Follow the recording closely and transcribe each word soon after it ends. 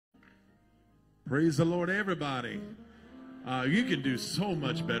Praise the Lord, everybody. You can do so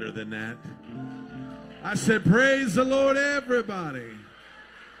much better than that. I said, praise the Lord, everybody.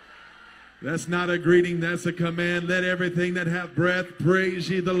 That's not a greeting, that's a command. Let everything that hath breath praise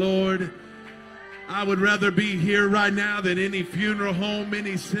ye the Lord. I would rather be here right now than any funeral home,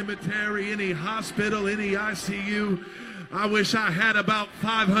 any cemetery, any hospital, any ICU. I wish I had about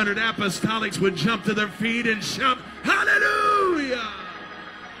 500 apostolics would jump to their feet and shout, hallelujah!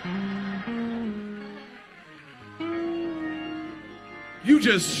 You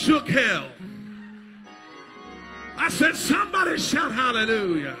just shook hell. I said, somebody shout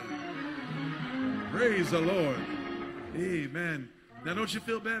hallelujah. Praise the Lord. Amen. Now, don't you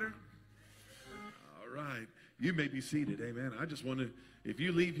feel better? All right. You may be seated. Amen. I just want to, if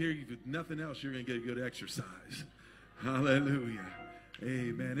you leave here, if nothing else, you're going to get a good exercise. Hallelujah.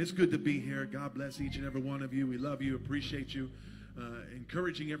 Amen. It's good to be here. God bless each and every one of you. We love you, appreciate you.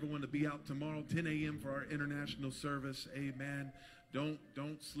 Encouraging everyone to be out tomorrow, 10 a.m. for our international service. Amen.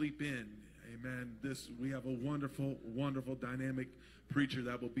 Don't sleep in. Amen. We have a wonderful, wonderful, dynamic preacher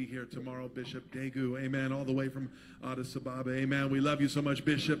that will be here tomorrow, Bishop Daegu. Amen. All the way from Addis Ababa. Amen. We love you so much,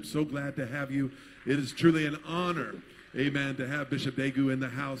 Bishop. So glad to have you. It is truly an honor, amen, to have Bishop Daegu in the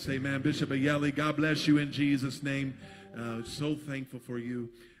house. Amen. Bishop Ayeli, God bless you in Jesus' name. So thankful for you.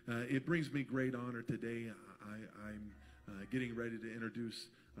 It brings me great honor today. I'm getting ready to introduce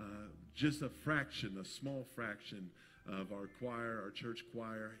just a small fraction of our choir, our church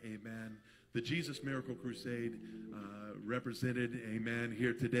choir. Amen. The Jesus Miracle Crusade represented, amen,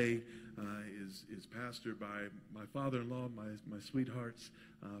 here today is pastored by my father-in-law, my sweetheart's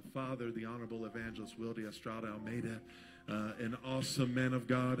father, the Honorable Evangelist Wilde Estrada Almeida, an awesome man of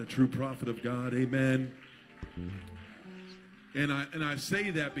God, a true prophet of God. Amen. And I say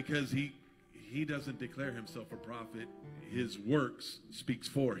that because he doesn't declare himself a prophet. His works speaks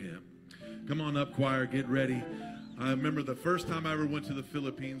for him. Come on up, choir, get ready. I remember the first time I ever went to the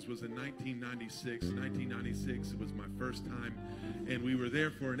Philippines was in 1996. 1996, it was my first time. And we were there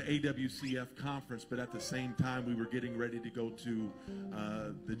for an AWCF conference, but at the same time, we were getting ready to go to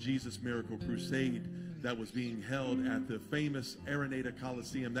the Jesus Miracle Crusade that was being held at the famous Araneta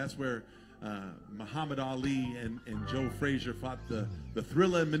Coliseum. That's where Muhammad Ali and Joe Frazier fought the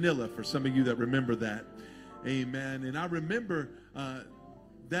Thrilla in Manila, for some of you that remember that. Amen. And I remember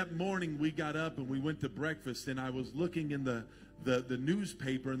that morning we got up and we went to breakfast, and I was looking in the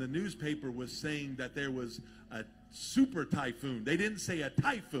newspaper, and the newspaper was saying that there was a super typhoon. They didn't say a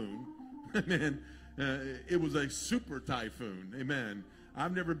typhoon. Amen. It was a super typhoon. Amen.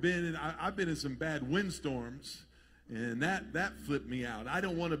 I've never been in, I've been in some bad windstorms, and that flipped me out. I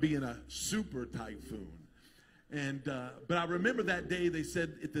don't want to be in a super typhoon. And but I remember that day they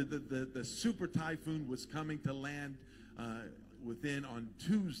said the super typhoon was coming to land on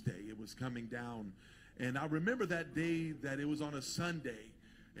Tuesday. It was coming down. And I remember that day that it was on a Sunday.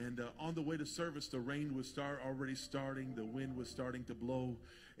 And on the way to service, the rain was already starting. The wind was starting to blow.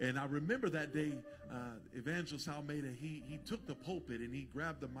 And I remember that day, Evangelist Almeida, he took the pulpit and he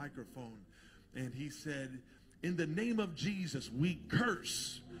grabbed the microphone. And he said, in the name of Jesus, we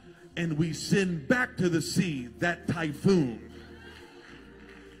curse and we send back to the sea that typhoon.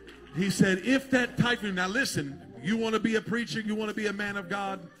 He said, if that typhoon, now listen, you want to be a preacher, you want to be a man of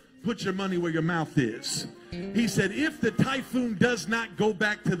God, put your money where your mouth is. He said, if the typhoon does not go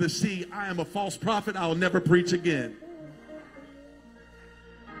back to the sea, I am a false prophet. I'll never preach again.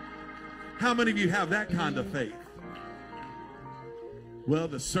 How many of you have that kind of faith? Well,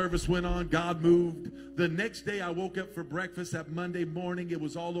 the service went on. God moved. The next day I woke up for breakfast that Monday morning. It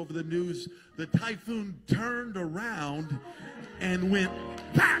was all over the news. The typhoon turned around and went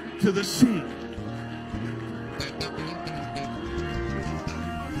back to the sea.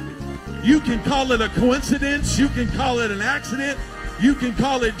 You can call it a coincidence. You can call it an accident. You can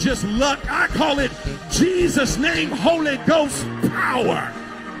call it just luck. I call it Jesus' name, Holy Ghost power.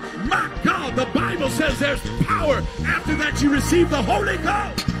 My God, the Bible says there's power after that you receive the Holy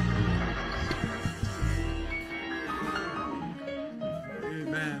Ghost.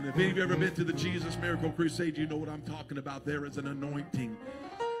 Amen. If any of you ever been to the Jesus Miracle Crusade, you know what I'm talking about. There is an anointing.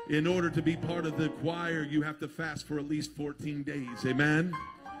 In order to be part of the choir, you have to fast for at least 14 days. Amen.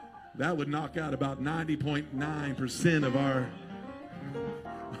 That would knock out about 90.9% of our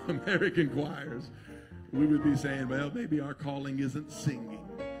American choirs. We would be saying, well, maybe our calling isn't singing.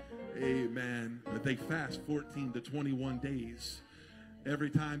 Amen. But they fast 14 to 21 days. Every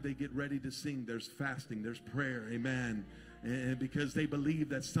time they get ready to sing, there's fasting, there's prayer. Amen. And because they believe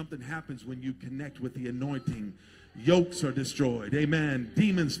that something happens when you connect with the anointing. Yokes are destroyed. Amen.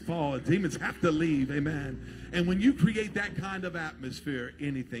 Demons fall. Demons have to leave. Amen. And when you create that kind of atmosphere,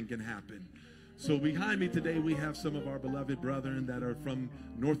 anything can happen. So behind me today, we have some of our beloved brethren that are from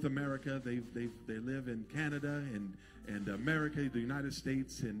North America. They live in Canada and America, the United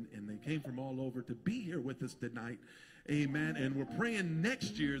States, and they came from all over to be here with us tonight. Amen. And we're praying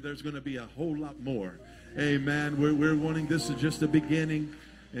next year there's going to be a whole lot more. Amen. We're wanting, this is just the beginning.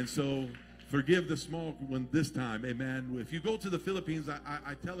 And so forgive the small one this time. Amen. If you go to the Philippines,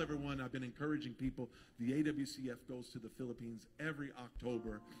 I tell everyone, I've been encouraging people, the AWCF goes to the Philippines every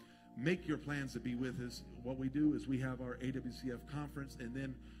October. Make your plans to be with us. What we do is we have our AWCF conference, and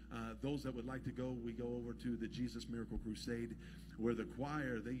then those that would like to go, we go over to the Jesus Miracle Crusade, where the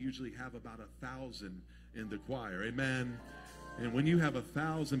choir, they usually have about 1,000 in the choir. Amen. And when you have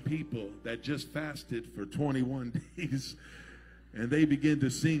 1,000 people that just fasted for 21 days, and they begin to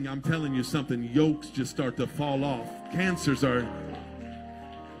sing, I'm telling you something, yokes just start to fall off. Cancers are,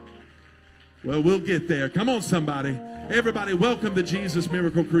 well, we'll get there. Come on, somebody. Everybody, welcome to Jesus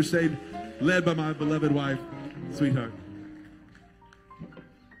Miracle Crusade, led by my beloved wife, sweetheart.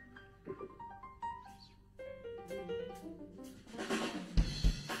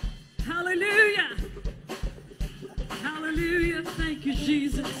 Hallelujah. Hallelujah. Thank you,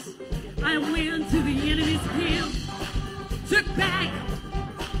 Jesus. I went to the enemy's camp, took back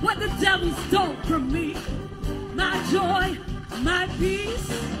what the devil stole from me, my joy, my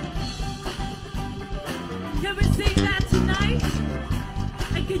peace. Can we sing that tonight?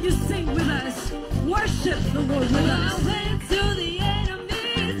 And can you sing with us? Worship the Lord with us. I went to the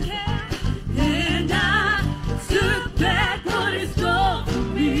enemy's camp, and I took back what he stole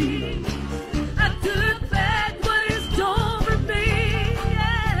from me. I took back what he stole from me.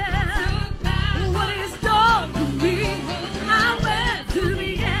 Yeah. What he stole from me. I went to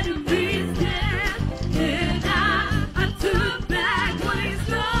the enemy's camp, and I took back what he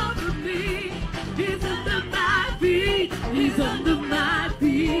stole from me. He's under my feet. He's under my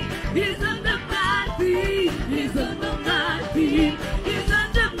feet. He's under my feet. He's under my feet. He's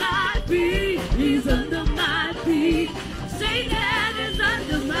under my feet. He's under my feet. Satan is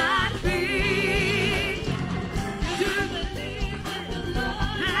under my feet. To believe that the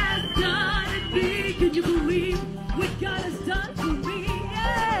Lord has done it me. Can you believe what God has done for me?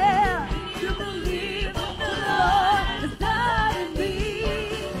 Yeah. To believe that the Lord has done it me.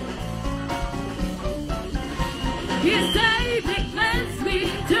 He saved me, cleansed me,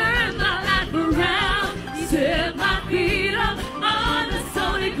 turned my life around, set my feet up on the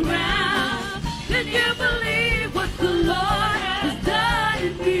solid ground. Can you believe what the Lord has done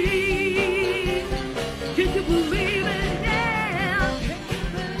in me? Can you believe it now? Can you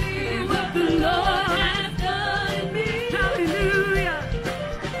believe what the Lord has done in me? Hallelujah.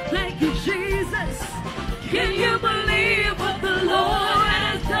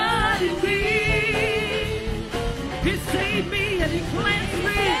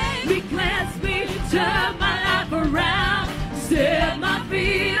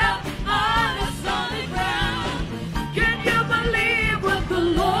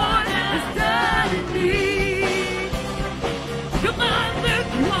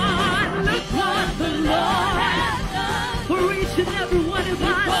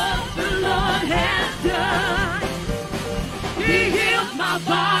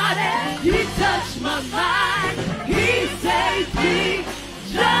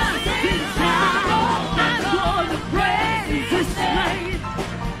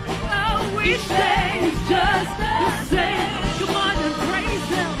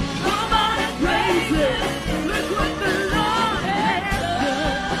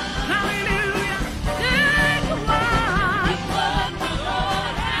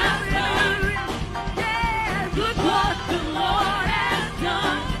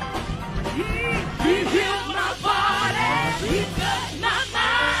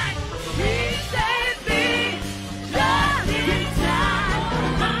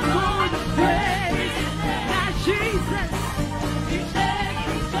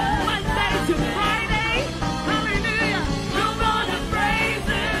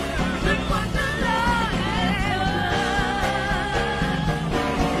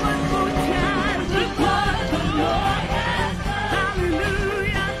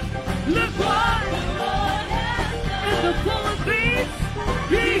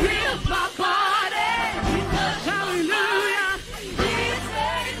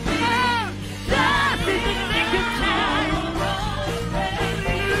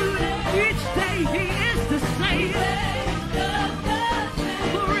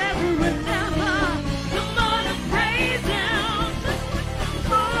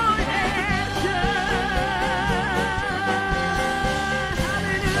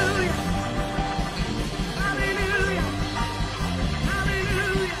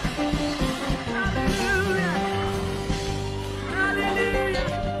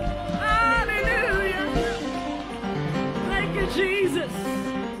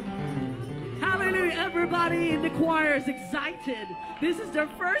 Everybody in the choir is excited. This is their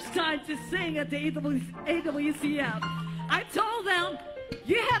first time to sing at the AWCF. I told them,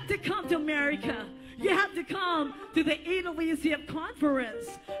 you have to come to America. You have to come to the AWCF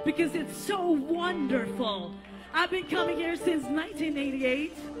conference because it's so wonderful. I've been coming here since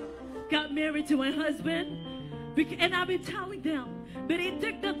 1988. Got married to my husband. And I've been telling them that it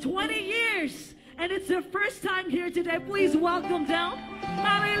took them 20 years. And it's their first time here today. Please welcome them.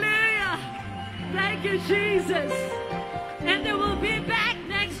 Hallelujah. Thank you, Jesus. And they will be back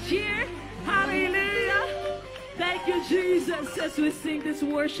next year. Hallelujah. Thank you, Jesus, as we sing this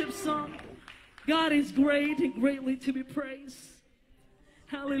worship song. God is great and greatly to be praised.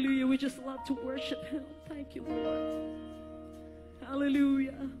 Hallelujah. We just love to worship him. Thank you, Lord.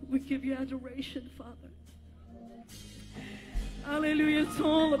 Hallelujah. We give you adoration, Father. Hallelujah. It's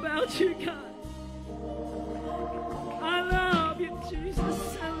all about you, God. I love you,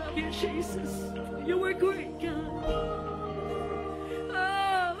 Jesus. I love you, Jesus. You are great, God.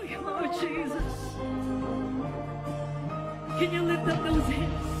 Oh, Jesus. Can you lift up those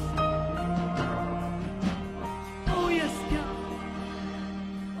hands? Oh, yes, God.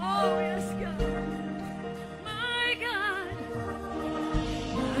 Oh, yes, God. My God.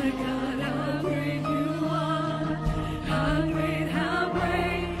 My God, how great you are. How great, how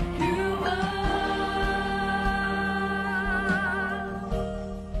great you are.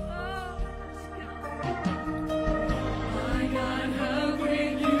 Oh, yes, God. My God, how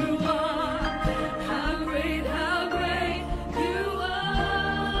great you are. How great, how great you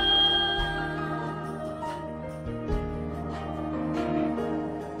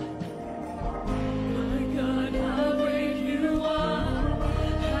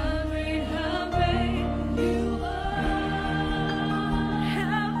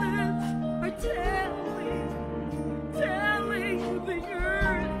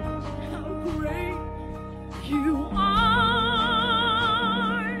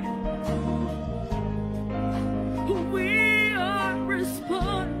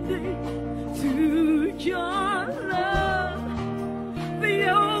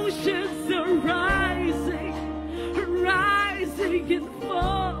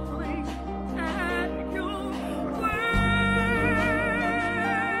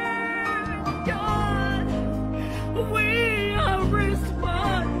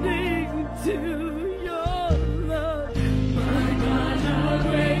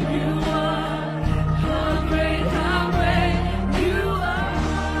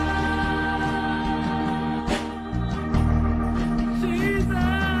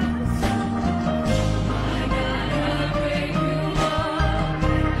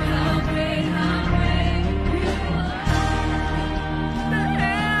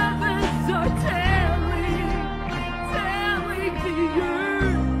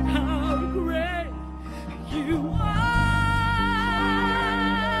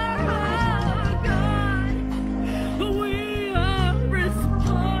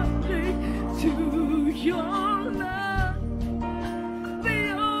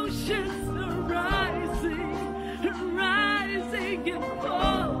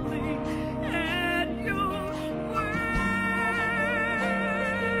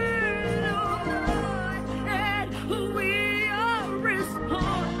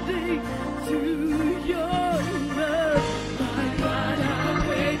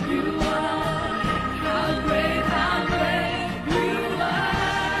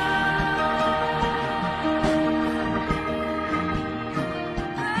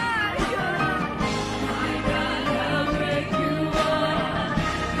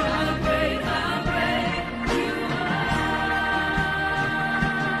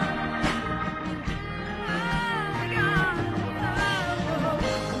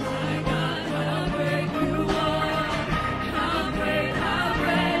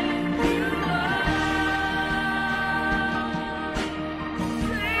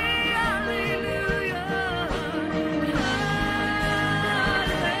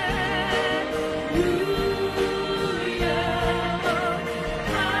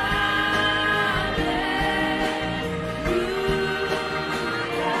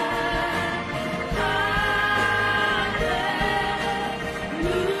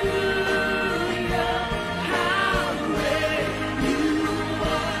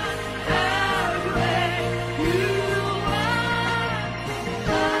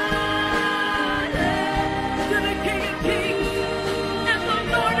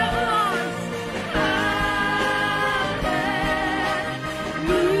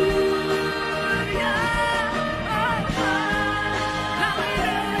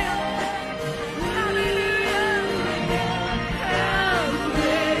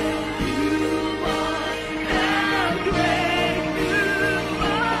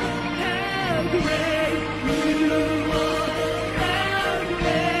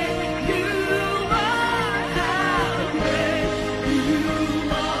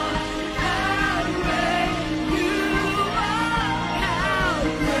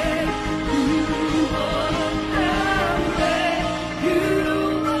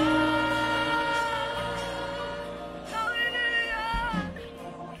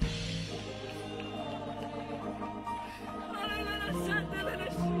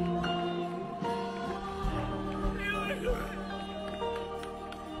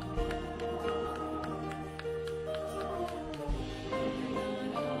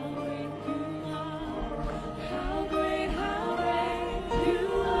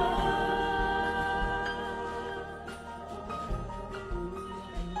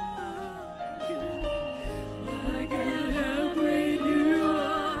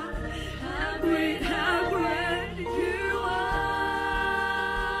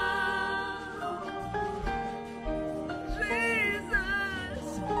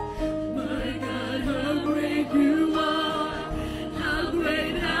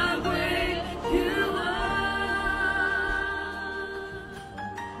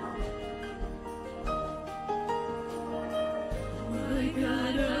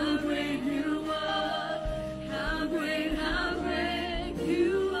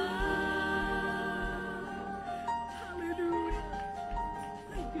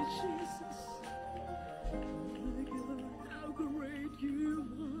Jesus. My God, how great you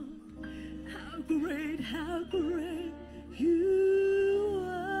are. How great you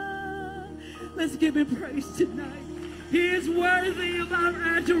are. Let's give him praise tonight. He is worthy of our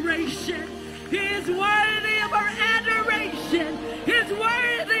adoration. He is worthy of our adoration. He is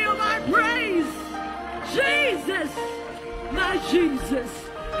worthy of our praise. Jesus, my Jesus.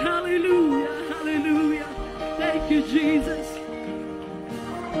 Hallelujah, hallelujah. Thank you, Jesus.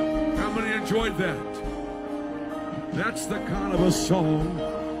 How many enjoyed that? That's the kind of a song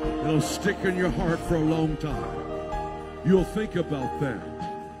that'll stick in your heart for a long time. You'll think about that.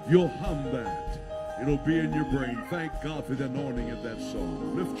 You'll hum that. It'll be in your brain. Thank God for the anointing of that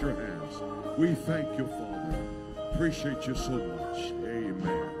song. Lift your hands. We thank you, Father. Appreciate you so much.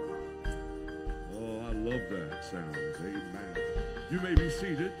 Amen. Oh, I love that sound. Amen. You may be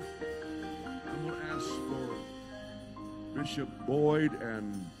seated. I'm going to ask for Bishop Boyd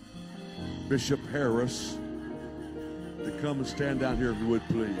and Bishop Harris to come and stand down here if you would,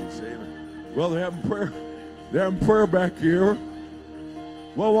 please. Amen. Well, they're having prayer. They're having prayer back here.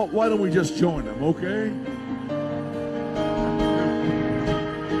 Well, why don't we just join them, okay?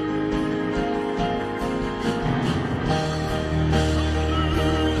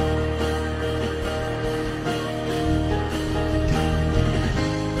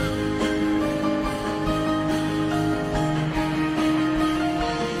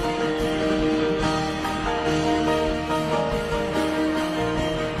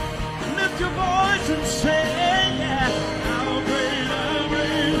 Lift your voice and say, yeah, how great,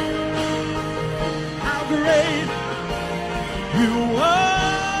 how great you are.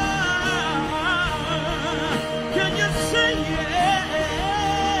 Can you say, yeah?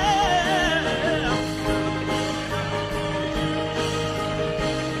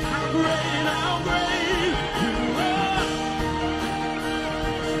 How great you are.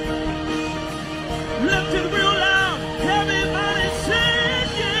 Lift it real loud, everybody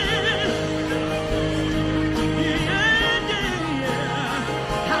sing it. Yeah, yeah, yeah.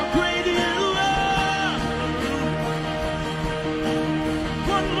 How great you are.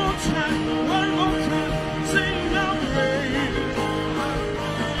 One more time, sing how great.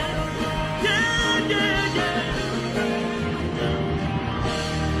 Yeah, yeah, yeah.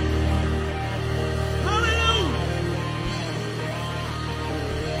 Hallelujah.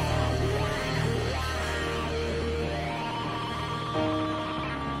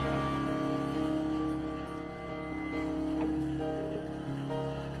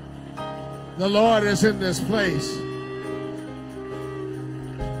 The Lord is in this place.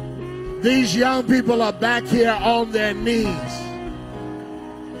 These young people are back here on their knees.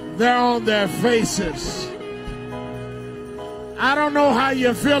 They're on their faces. I don't know how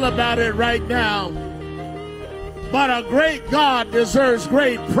you feel about it right now, but a great God deserves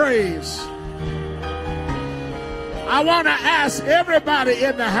great praise. I want to ask everybody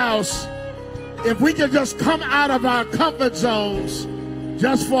in the house if we could just come out of our comfort zones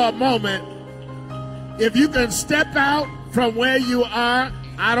just for a moment. If you can step out from where you are,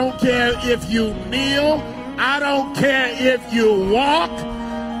 I don't care if you kneel, I don't care if you walk,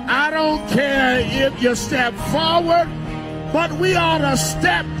 I don't care if you step forward, but we ought to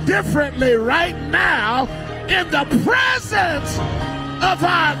step differently right now in the presence of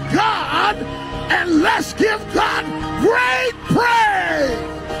our God, and let's give God great praise.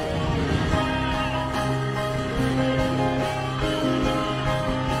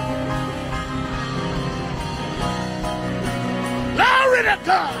 Glory to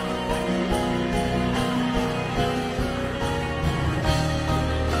God.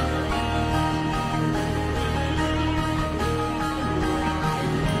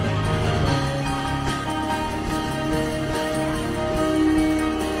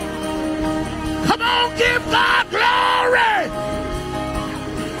 Come on, give God glory.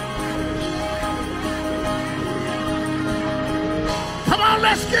 Come on,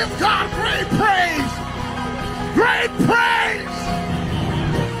 let's give God great praise. Great praise.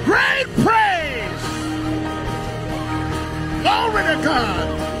 Great praise. Glory to God.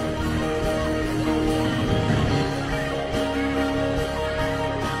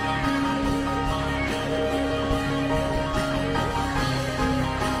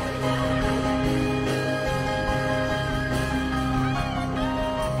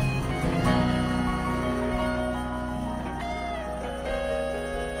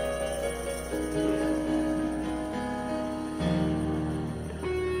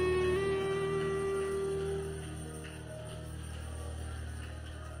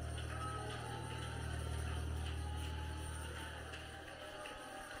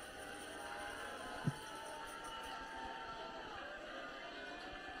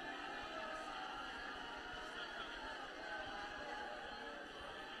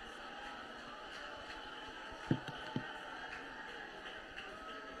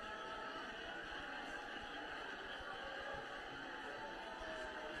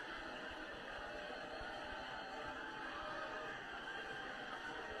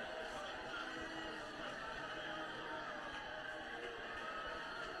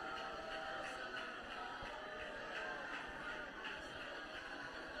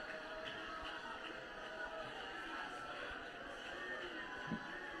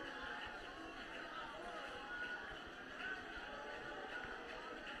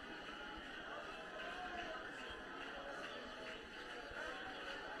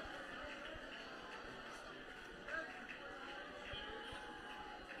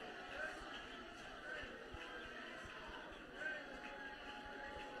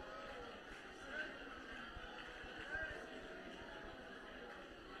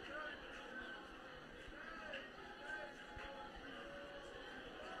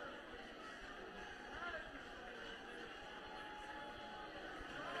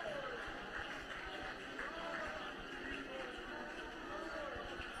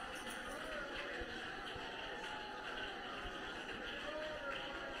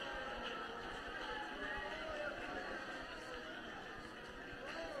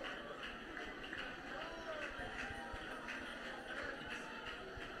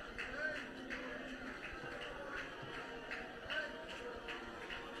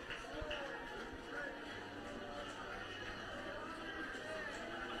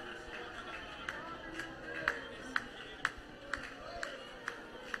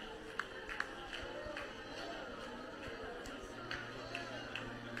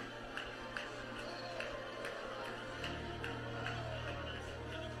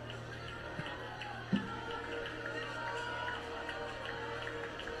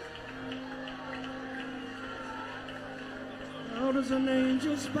 Elders and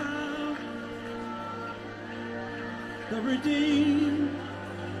angels bow. The redeemed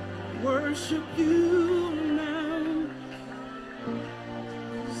worship you now,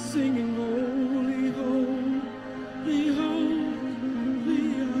 singing holy, holy, holy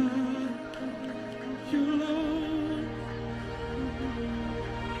are you, Lord.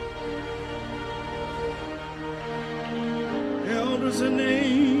 Elders and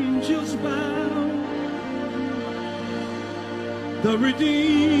angels bow. The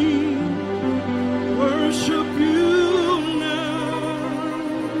redeemed worship you now,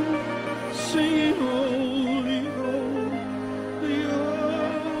 singing holy, holy,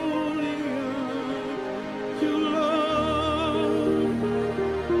 holy are you, Lord.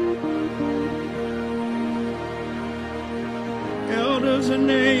 Elders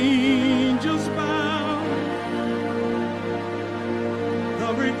and angels bow. The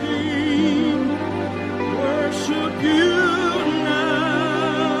redeemed worship you.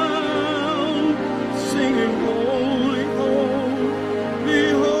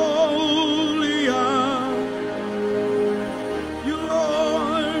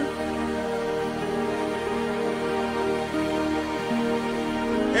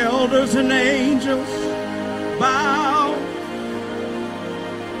 Elders and angels bow.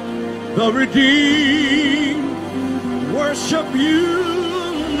 The redeemed worship you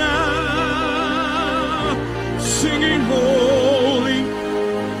now, singing holy,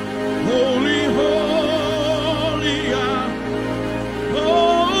 holy, holy are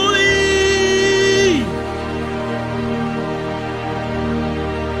holy,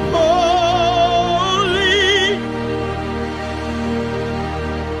 holy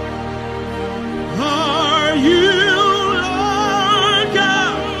are you, Lord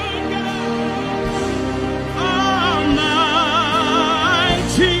God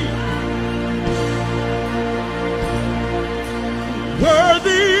Almighty.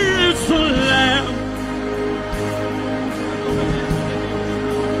 Worthy is the Lamb.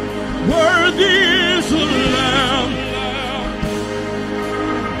 Worthy is the Lamb.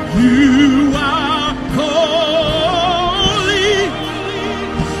 You are holy.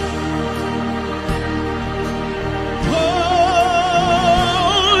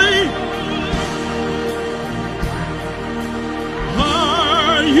 Holy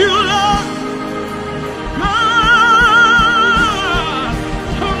are you, Lord God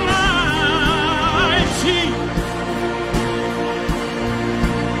Almighty.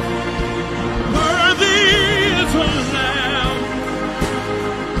 Worthy is the Lamb.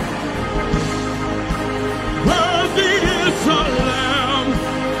 Worthy is the Lamb.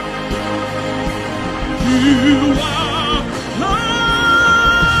 You are holy.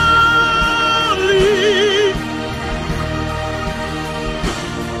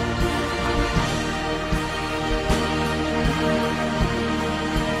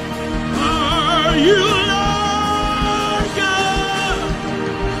 Are you, Lord God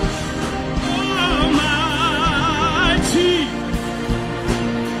Almighty?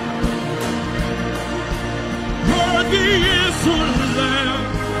 Worthy is the Lamb.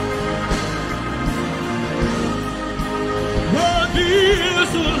 Worthy is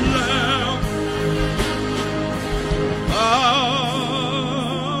the Lamb.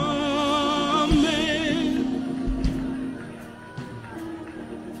 Amen.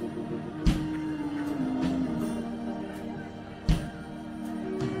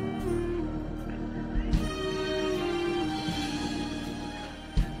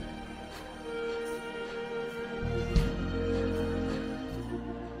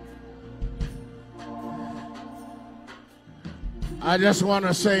 I just want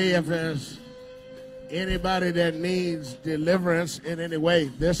to say, if there's anybody that needs deliverance in any way,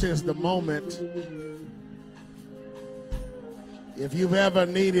 this is the moment. If you've ever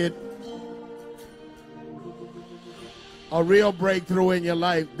needed a real breakthrough in your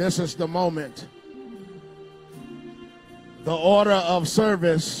life, this is the moment. The order of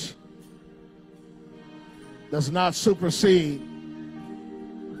service does not supersede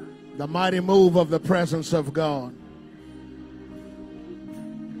the mighty move of the presence of God.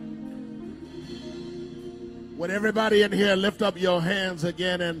 Would everybody in here lift up your hands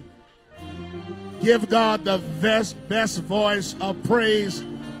again and give God the best voice of praise?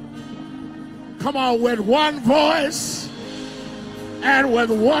 Come on, with one voice and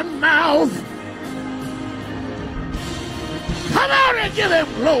with one mouth. Come on and give him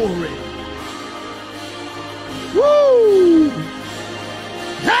glory. Woo!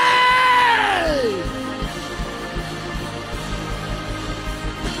 Hey!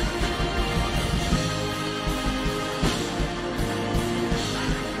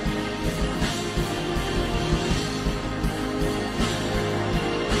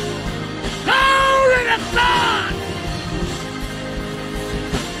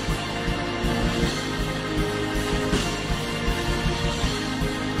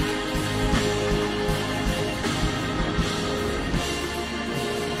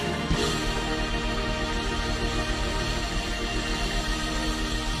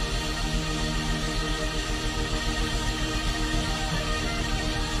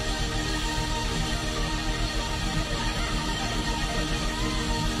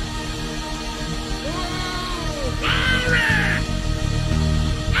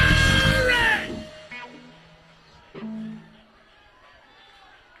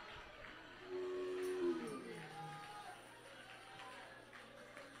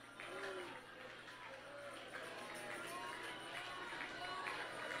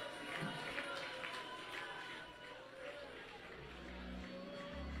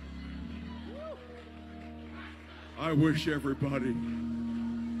 I wish everybody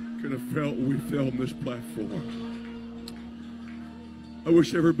could have felt what we felt on this platform. I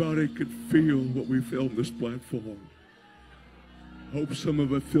wish everybody could feel what we felt on this platform. Hope some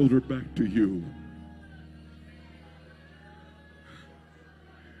of it filtered back to you.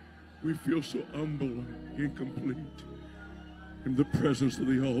 We feel so humble and incomplete in the presence of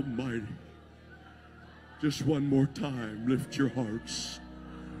the Almighty. Just one more time, lift your hearts,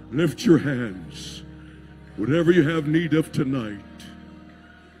 lift your hands. Whatever you have need of tonight,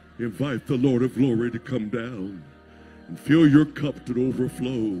 invite the Lord of glory to come down and fill your cup that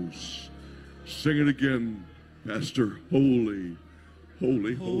overflows. Sing it again, Pastor. Holy,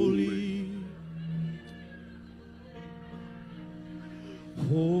 holy, holy.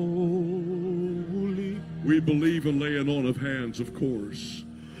 Holy. We believe in laying on of hands, of course.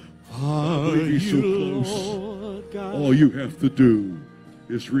 Are He's so you, close. Lord God, All you have to do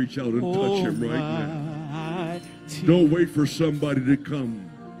is reach out and touch him right now. Don't wait for somebody to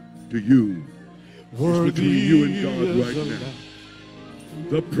come to you. It's between you and God right now.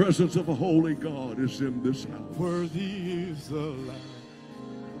 The presence of a holy God is in this house. Worthy is the Lamb.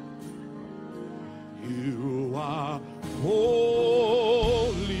 You are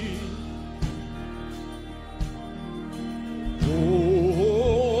holy.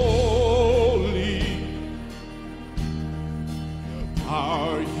 Holy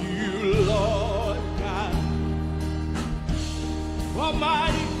are you, Lord God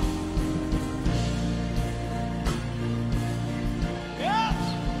Almighty. Yes,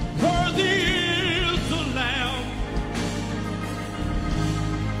 worthy is the Lamb.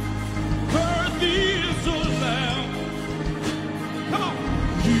 Worthy is the Lamb. Come on.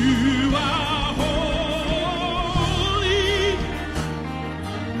 You are holy.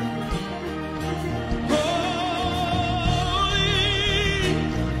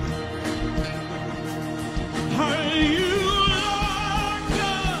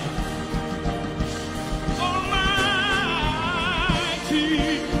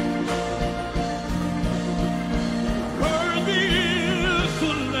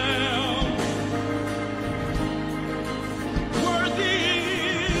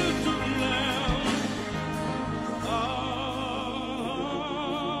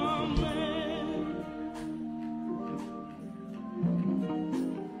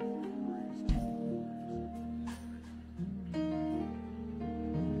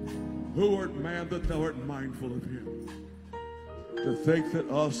 Who art man that thou art mindful of him? To think that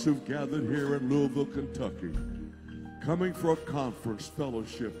us who've gathered here in Louisville, Kentucky, coming for a conference,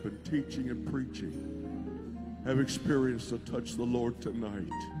 fellowship, and teaching and preaching, have experienced the touch of the Lord tonight.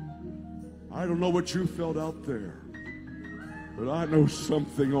 I don't know what you felt out there, but I know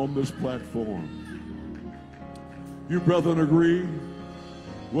something on this platform. You brethren agree?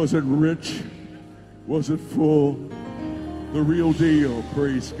 Was it rich? Was it full? The real deal,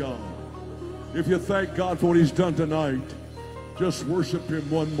 praise God. If you thank God for what he's done tonight, just worship him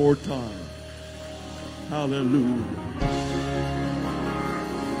one more time. Hallelujah.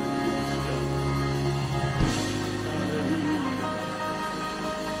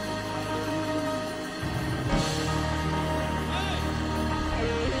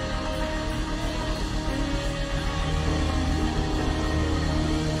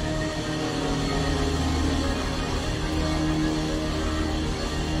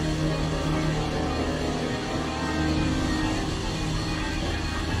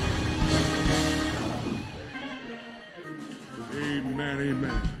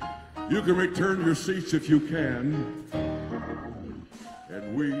 You can return your seats if you can.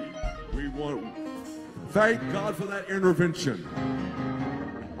 And we want to thank God for that intervention.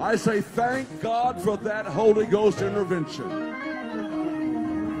 I say thank God for that Holy Ghost intervention.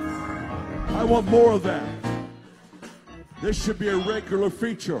 I want more of that. This should be a regular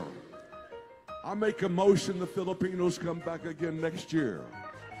feature. I make a motion the Filipinos come back again next year.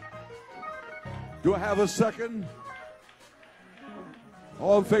 Do I have a second?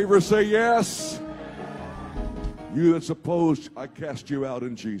 All in favor say yes. You that's opposed, I cast you out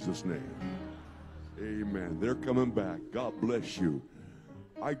in Jesus' name. Amen. They're coming back. God bless you.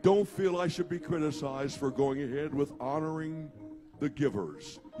 I don't feel I should be criticized for going ahead with honoring the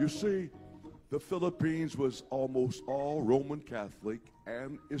givers. You see, the Philippines was almost all Roman Catholic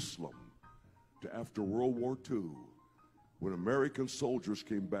and Islam after World War II, when American soldiers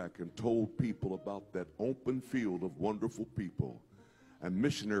came back and told people about that open field of wonderful people. And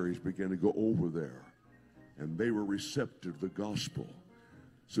missionaries began to go over there, and they were receptive to the gospel.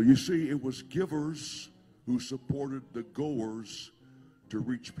 So you see, it was givers who supported the goers to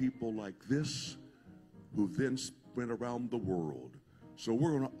reach people like this, who then went around the world. So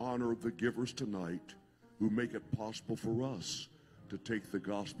we're going to honor the givers tonight. who make it possible for us to take the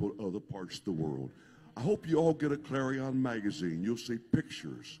gospel to other parts of the world. I hope you all get a Clarion magazine. You'll see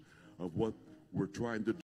pictures of what we're trying to do.